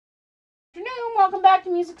welcome back to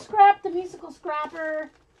Music Scrap, the musical scrapper.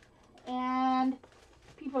 And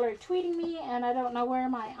people are tweeting me, and I don't know where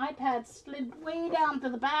my iPad slid way down to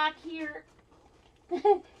the back here.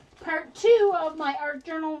 Part 2 of my art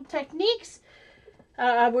journal techniques.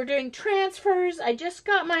 We're doing transfers. I just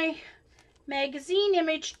got my magazine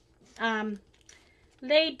image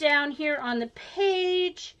laid down here on the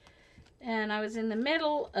page, and I was in the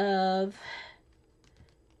middle of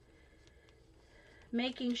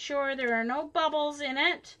making sure there are no bubbles in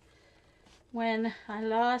it when I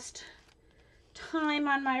lost time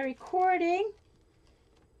on my recording.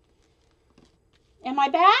 Am I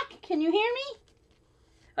back? Can you hear me?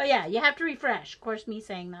 Oh yeah, you have to refresh. Of course, me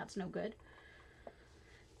saying that's no good.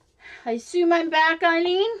 I assume I'm back,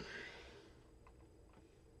 Eileen.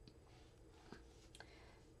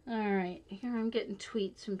 Alright, here I'm getting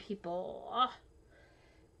tweets from people.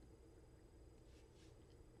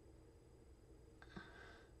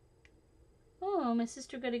 Oh, my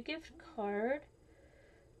sister got a gift card.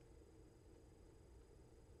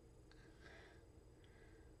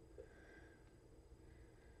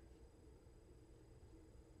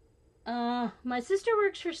 My sister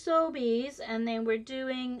works for Sobeys, and they were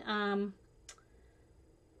doing,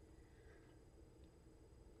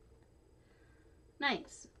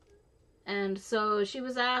 nice. And so she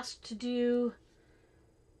was asked to do,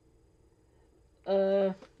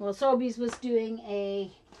 well, Sobeys was doing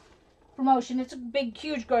a promotion. It's a big,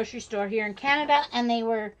 huge grocery store here in Canada, and they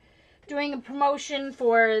were doing a promotion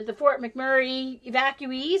for the Fort McMurray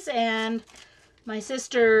evacuees, and my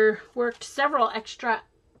sister worked several extra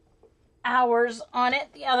hours on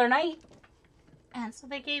it the other night, and so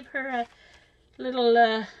they gave her a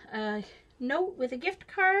little note with a gift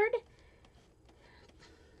card,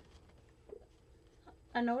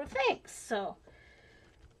 a note of thanks. So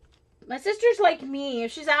my sister's like me.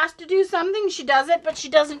 If she's asked to do something, she does it, but she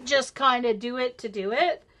doesn't just kind of do it to do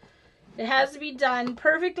it. It has to be done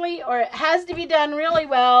perfectly, or it has to be done really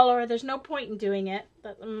well, or there's no point in doing it.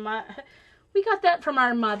 We got that from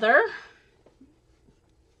our mother.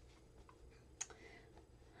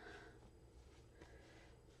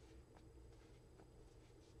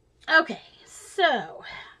 Okay, so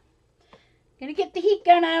I'm gonna get the heat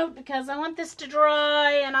gun out because I want this to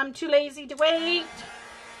dry, and I'm too lazy to wait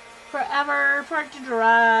forever for it to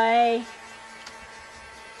dry.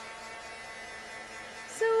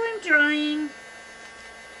 So I'm drying.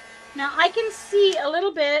 Now I can see a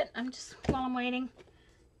little bit, while I'm waiting,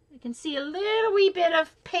 I can see a little wee bit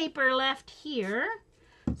of paper left here.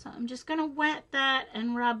 So I'm just gonna wet that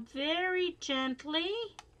and rub very gently.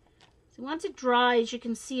 So once it dries, you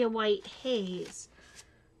can see a white haze.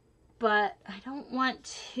 But I don't want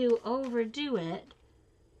to overdo it,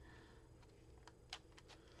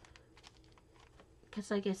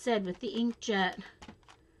 because like I said, with the inkjet,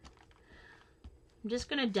 I'm just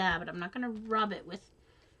going to dab it. I'm not going to rub it with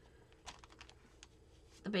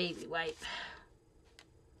the baby wipe.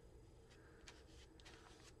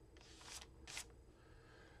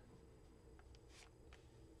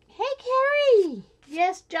 Hey, Carrie!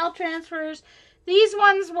 Yes, gel transfers. These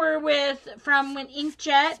ones were from an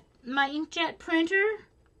inkjet, my inkjet printer.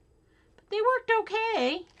 But they worked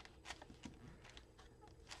okay.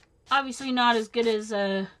 Obviously not as good as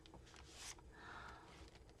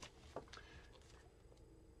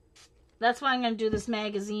that's why I'm going to do this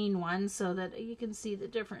magazine one, so that you can see the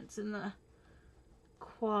difference in the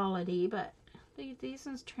quality. But these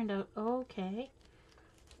ones turned out okay.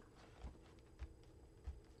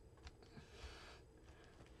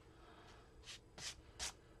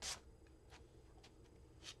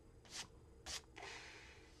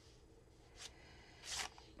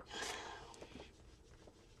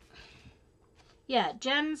 Yeah,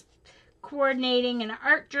 Jen's coordinating an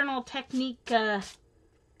art journal technique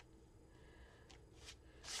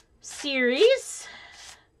series.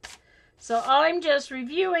 So I'm just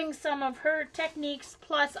reviewing some of her techniques,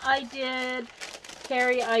 plus I did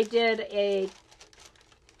a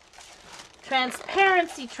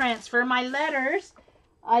transparency transfer. My letters,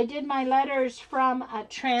 I did my letters from a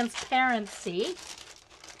transparency.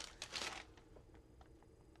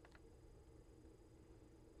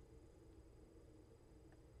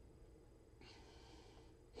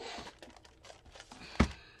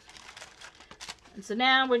 And so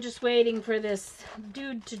now we're just waiting for this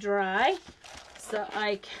dude to dry so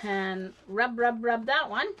I can rub that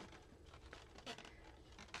one.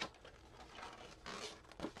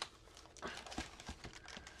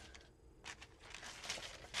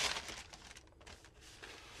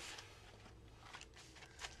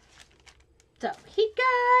 So heat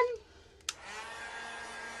gun.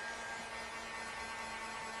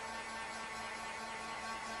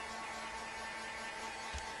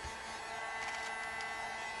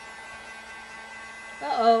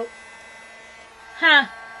 Uh-oh. Huh.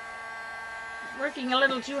 Working a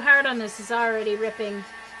little too hard on this is already ripping.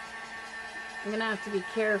 I'm going to have to be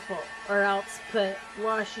careful or else put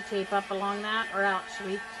washi tape up along that or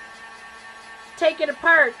actually take it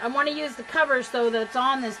apart. I want to use the covers though that's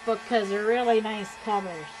on this book because they're really nice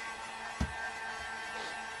covers.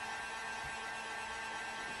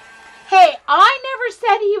 Hey, I never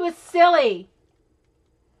said he was silly,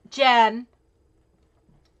 Jen.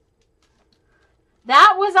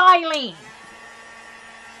 That was Eileen.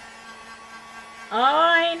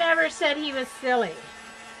 I never said he was silly.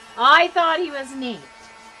 I thought he was neat.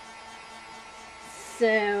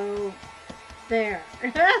 So, there.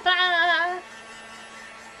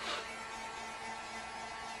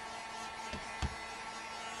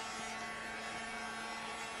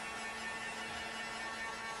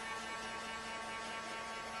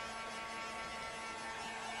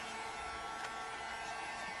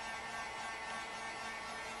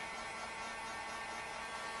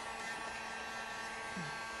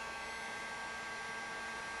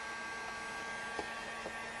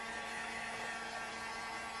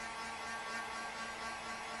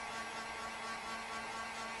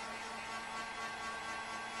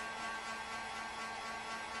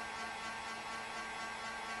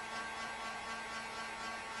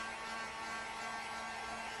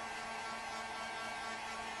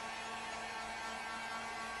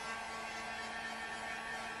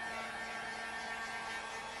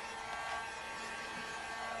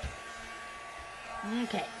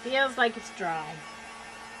 Okay, feels like it's dry.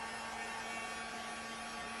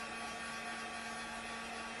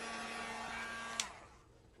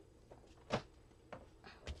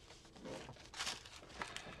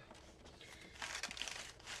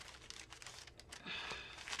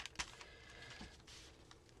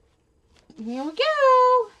 Here we go.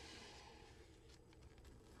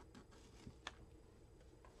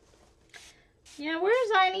 Yeah, where's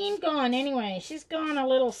Eileen gone anyway? She's gone a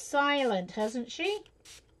little silent, hasn't she?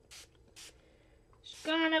 She's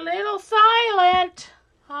gone a little silent.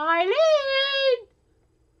 Eileen!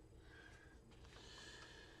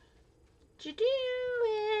 What you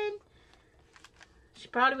doing? She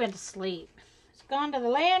probably went to sleep. She's gone to the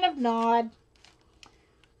land of Nod.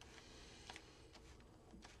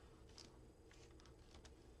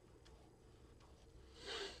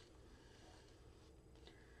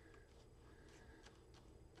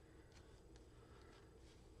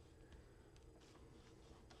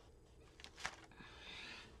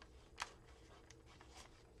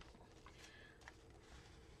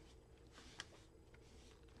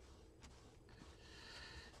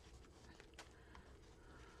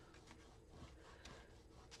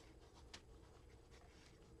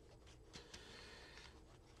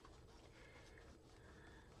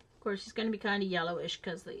 Of course, she's going to be kind of yellowish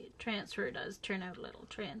because the transfer does turn out a little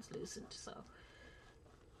translucent, so.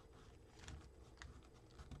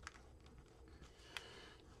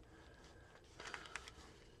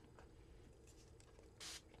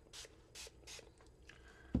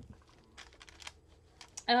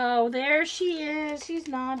 Oh, there she is. She's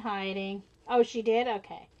not hiding. Oh, she did?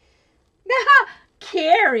 Okay.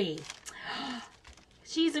 Carrie.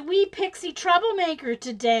 She's a wee pixie troublemaker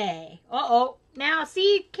today. Uh-oh. Now,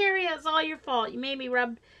 see, Carrie, it's all your fault. You made me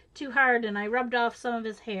rub too hard, and I rubbed off some of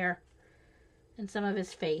his hair and some of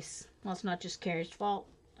his face. Well, it's not just Carrie's fault.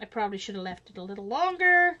 I probably should have left it a little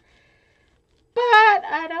longer, but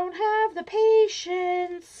I don't have the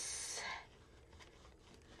patience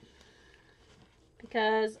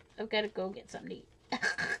because I've got to go get something to eat.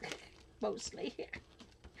 Mostly.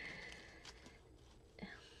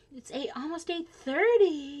 It's almost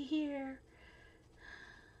 8:30 here.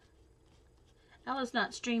 Ella's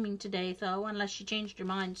not streaming today, though, unless she changed her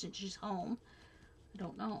mind since she's home. I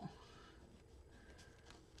don't know.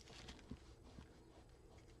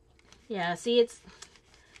 Yeah, see,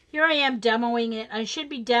 here I am demoing it. I should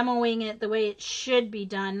be demoing it the way it should be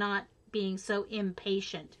done, not being so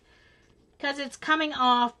impatient. Because it's coming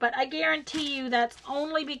off, but I guarantee you that's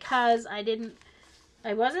only because I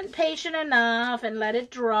wasn't patient enough and let it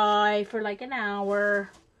dry for like an hour.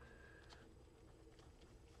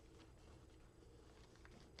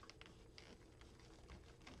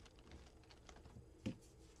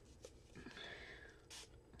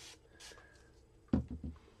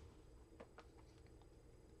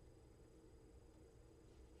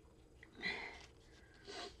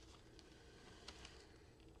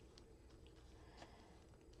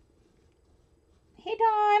 Hey,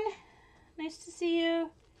 Dawn. Nice to see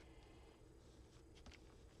you.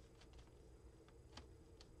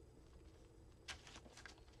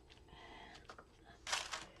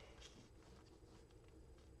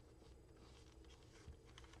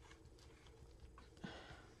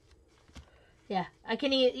 I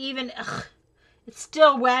can even, ugh, it's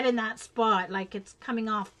still wet in that spot, like it's coming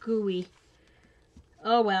off gooey.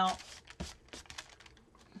 Oh well.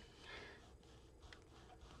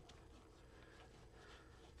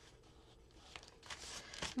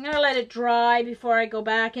 I'm going to let it dry before I go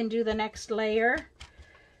back and do the next layer,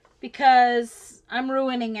 because I'm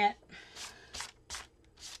ruining it.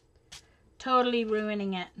 Totally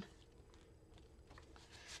ruining it.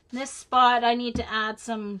 This spot, I need to add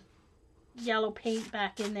some yellow paint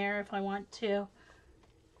back in there if I want to.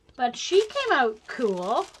 But she came out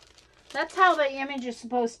cool. That's how the image is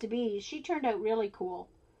supposed to be. She turned out really cool.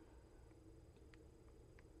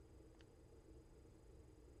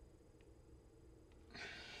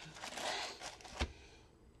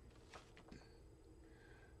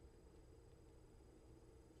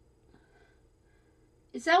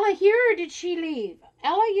 Is Ella here or did she leave?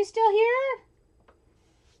 Ella, you still here?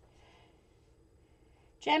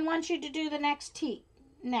 Jen wants you to do the next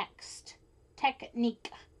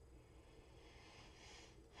technique.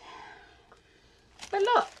 But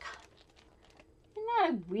look, isn't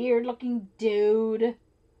that a weird looking dude?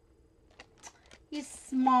 He's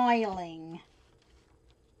smiling.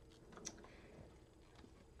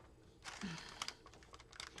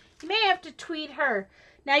 You may have to tweet her.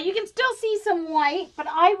 Now you can still see some white, but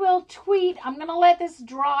I will tweet. I'm going to let this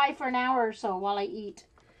dry for an hour or so while I eat.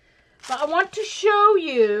 But I want to show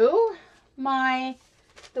you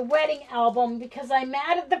the wedding album because I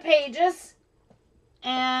matted the pages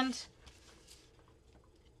and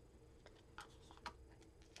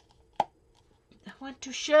I want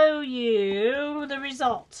to show you the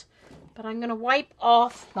result. But I'm going to wipe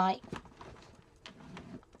off my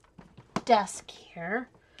desk here.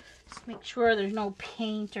 Just make sure there's no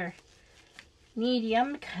paint or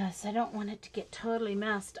medium because I don't want it to get totally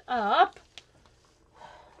messed up.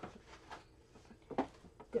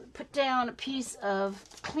 I'm going to put down a piece of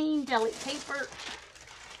clean deli paper.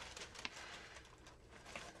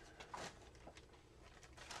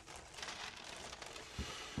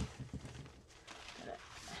 Got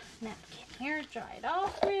a napkin here, dry it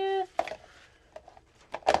off with.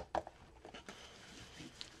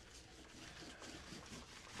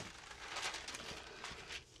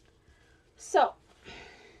 So,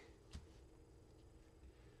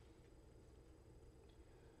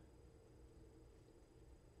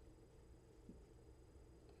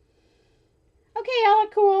 okay, Ella,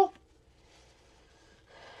 cool.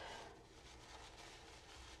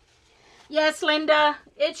 Yes, Linda,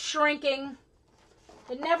 it's shrinking.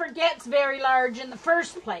 It never gets very large in the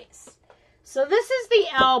first place. So this is the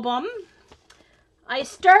album. I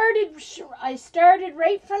started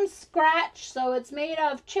right from scratch, so it's made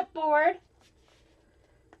of chipboard.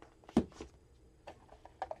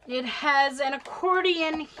 It has an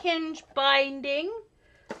accordion hinge binding.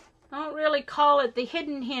 I don't really call it the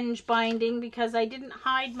hidden hinge binding because I didn't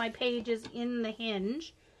hide my pages in the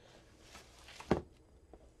hinge.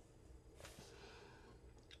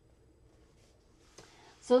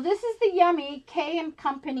 So this is the Yummy K &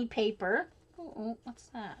 Company paper. Oh, what's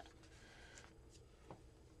that?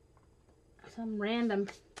 Some random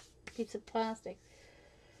piece of plastic.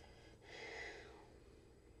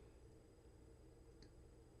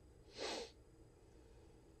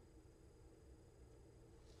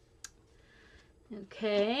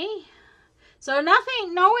 Okay, so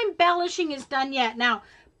no embellishing is done yet. Now,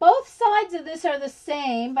 both sides of this are the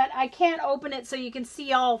same, but I can't open it so you can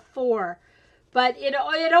see all four. But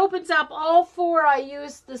it opens up all four. I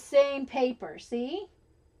used the same paper, see?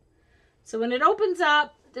 So when it opens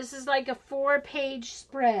up, this is like a 4-page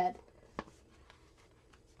spread.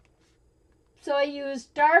 So I used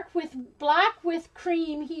black with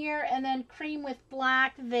cream here and then cream with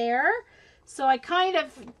black there. So I kind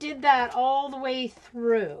of did that all the way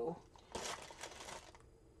through.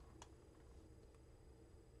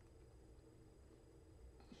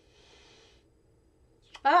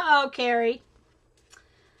 Uh-oh, Carrie.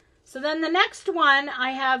 So then the next one,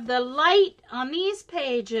 I have the light on these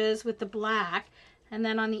pages with the black. And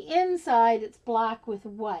then on the inside, it's black with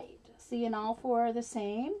white. See, and all four are the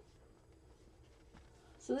same.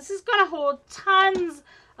 So this is going to hold tons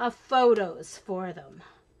of photos for them.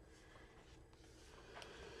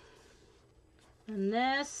 And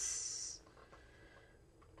this.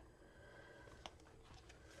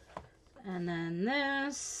 And then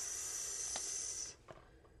this.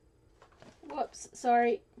 Whoops,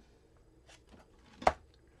 sorry.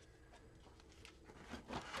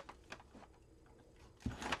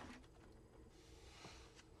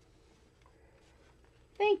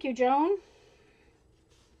 Thank you, Joan.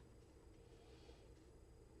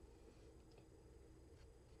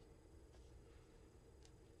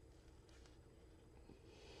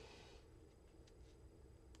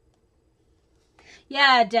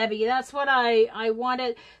 Yeah, Debbie, that's what I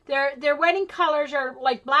wanted. Their wedding colors are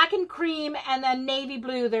like black and cream and then navy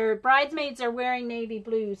blue. Their bridesmaids are wearing navy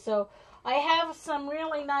blue. So I have some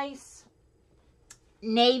really nice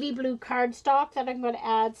navy blue cardstock that I'm going to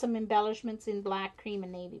add some embellishments in black, cream,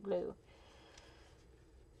 and navy blue.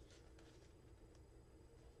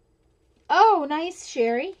 Oh, nice,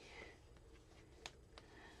 Sherry.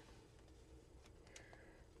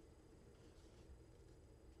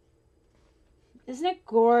 Isn't it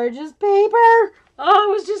gorgeous paper? Oh,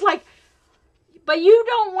 it was just like, but you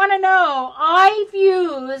don't want to know. I've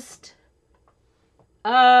used,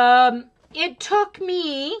 it took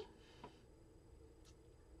me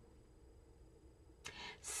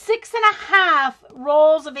 6.5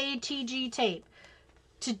 rolls of ATG tape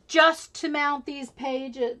to mount these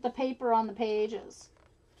pages, the paper on the pages,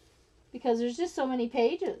 because there's just so many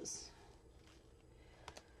pages.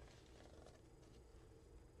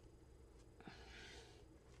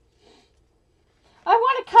 I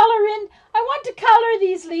want to color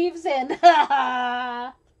these leaves in.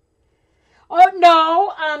 Oh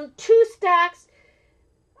no, 2 stacks.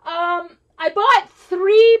 I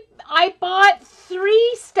bought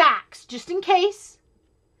three stacks just in case.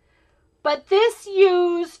 But this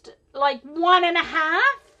used like 1.5.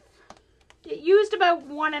 It used about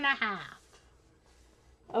 1.5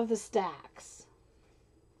 of the stacks.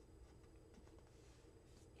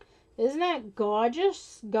 Isn't that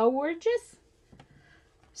gorgeous? Gorgeous?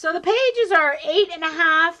 So the pages are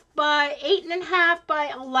 8.5 by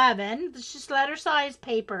 11. It's just letter size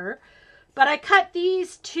paper. But I cut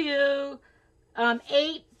these to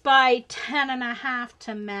 8 by 10.5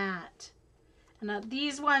 to mat. And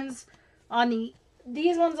these ones on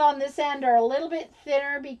this end are a little bit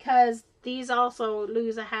thinner because these also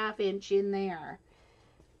lose a 1/2 inch in there.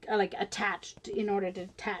 Like attached, in order to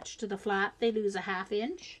attach to the flap, they lose a 1/2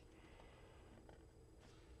 inch.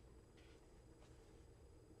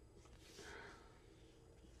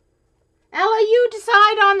 Ella, you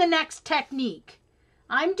decide on the next technique.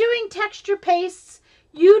 I'm doing texture pastes.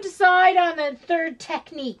 You decide on the third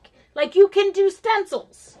technique. Like you can do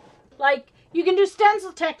stencils. Like you can do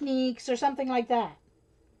stencil techniques or something like that.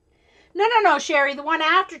 No, Sherry, the one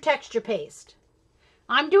after texture paste.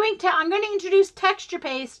 I'm going to introduce texture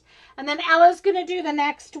paste, and then Ella's going to do the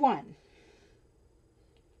next one.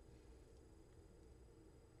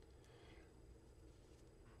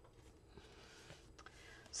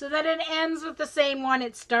 So that it ends with the same one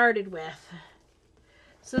it started with.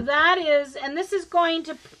 So that is, and this is going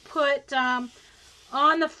to put on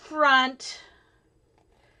the front,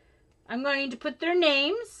 I'm going to put their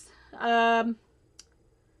names. Oh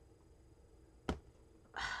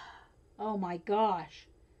my gosh.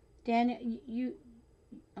 Daniel,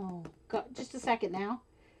 oh God, just a second now.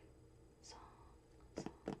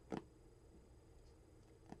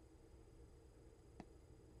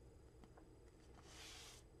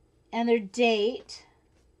 And their date.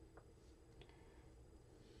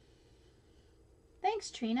 Thanks,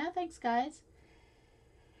 Trina. Thanks, guys.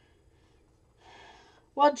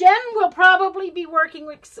 Well, Jen will probably be working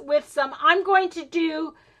with some. I'm going to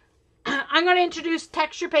introduce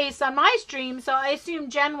texture paste on my stream, so I assume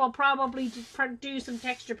Jen will probably do some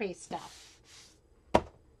texture paste stuff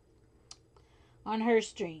on her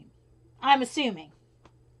stream. I'm assuming.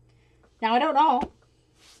 Now, I don't know.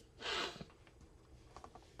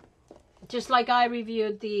 Just like I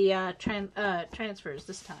reviewed the transfers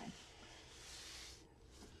this time.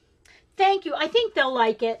 Thank you. I think they'll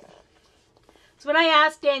like it. So when I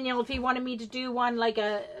asked Daniel if he wanted me to do one like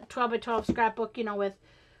a 12 by 12 scrapbook, you know, with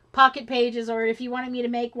pocket pages, or if he wanted me to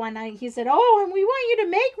make one, he said, "Oh, and we want you to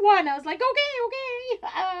make one." I was like, okay.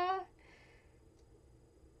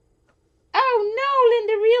 Oh no,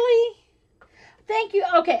 Linda, really? Thank you.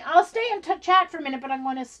 Okay, I'll stay in chat for a minute, but I'm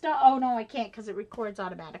going to stop. Oh no, I can't because it records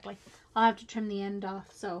automatically. I'll have to trim the end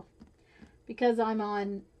off. So, because I'm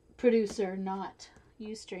on producer, not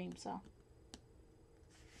Ustream, so.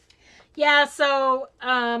 Yeah, so,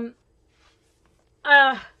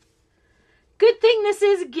 good thing this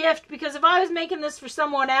is a gift, because if I was making this for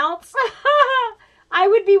someone else, I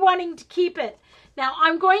would be wanting to keep it. Now,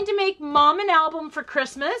 I'm going to make Mom an album for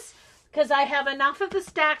Christmas, because I have enough of the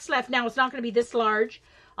stacks left. Now, it's not going to be this large.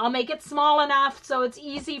 I'll make it small enough so it's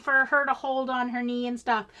easy for her to hold on her knee and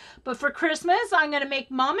stuff. But for Christmas, I'm going to make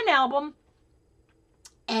Mom an album.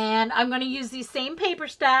 And I'm going to use these same paper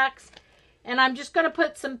stacks. And I'm just going to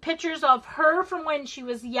put some pictures of her from when she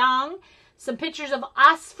was young. Some pictures of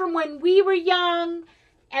us from when we were young.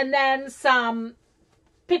 And then some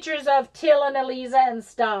pictures of Till and Eliza and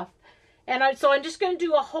stuff. And so I'm just going to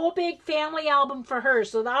do a whole big family album for her.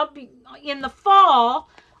 So that'll be in the fall.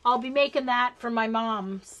 I'll be making that for my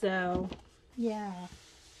mom. So, yeah.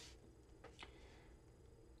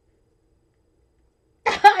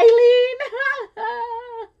 Eileen!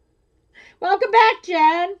 Welcome back,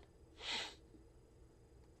 Jen.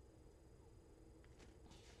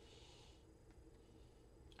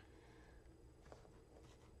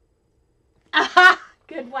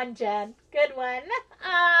 Good one, Jen. Good one.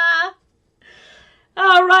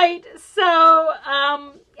 All right. So,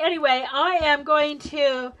 anyway, I am going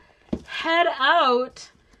to head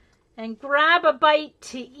out and grab a bite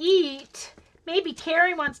to eat. Maybe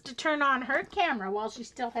Carrie wants to turn on her camera while she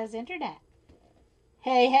still has internet.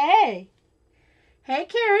 Hey, hey. Hey,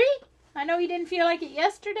 Carrie. I know you didn't feel like it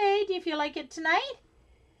yesterday. Do you feel like it tonight?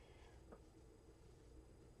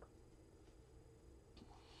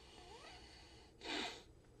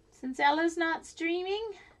 Since Ella's not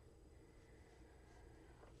streaming.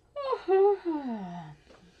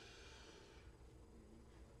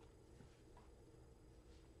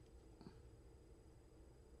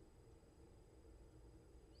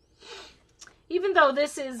 Even though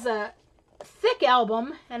this is a thick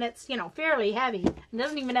album and it's, you know, fairly heavy, it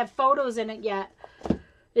doesn't even have photos in it yet,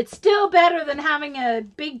 it's still better than having a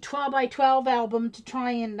big 12 by 12 album to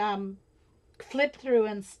try and flip through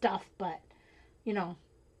and stuff, but, you know.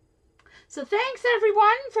 So thanks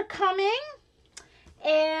everyone for coming,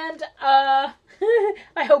 and I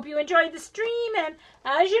hope you enjoyed the stream. And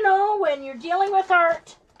as you know, when you're dealing with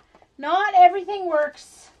art, not everything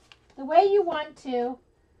works the way you want to.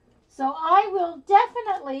 So I will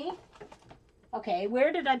definitely, okay,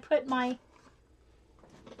 where did I put my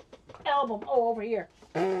album? Oh, over here.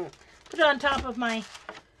 Put it on top of my,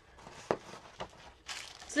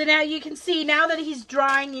 so now you can see, now that he's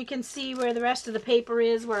drying, you can see where the rest of the paper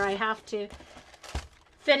is, where I have to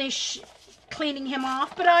finish cleaning him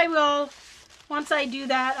off. But I will, once I do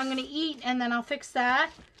that, I'm going to eat and then I'll fix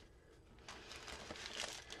that.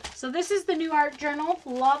 So this is the new art journal.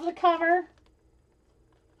 Love the cover.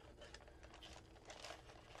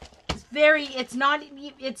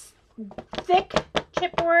 It's thick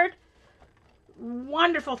chipboard.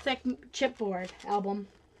 Wonderful thick chipboard album.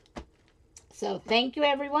 So thank you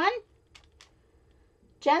everyone.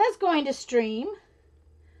 Jenna's going to stream.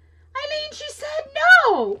 Eileen, she said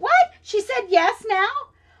no. What? She said yes now?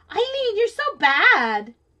 Eileen, you're so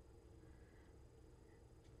bad.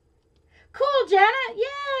 Cool, Jenna.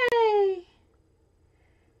 Yay.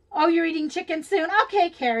 Oh, you're eating chicken soon?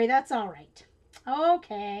 Okay, Carrie, that's all right.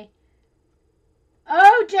 Okay.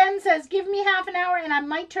 Oh, Jen says, give me half an hour and I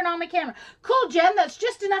might turn on my camera. Cool, Jen. That's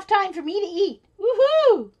just enough time for me to eat.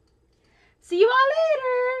 Woohoo! See you all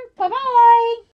later.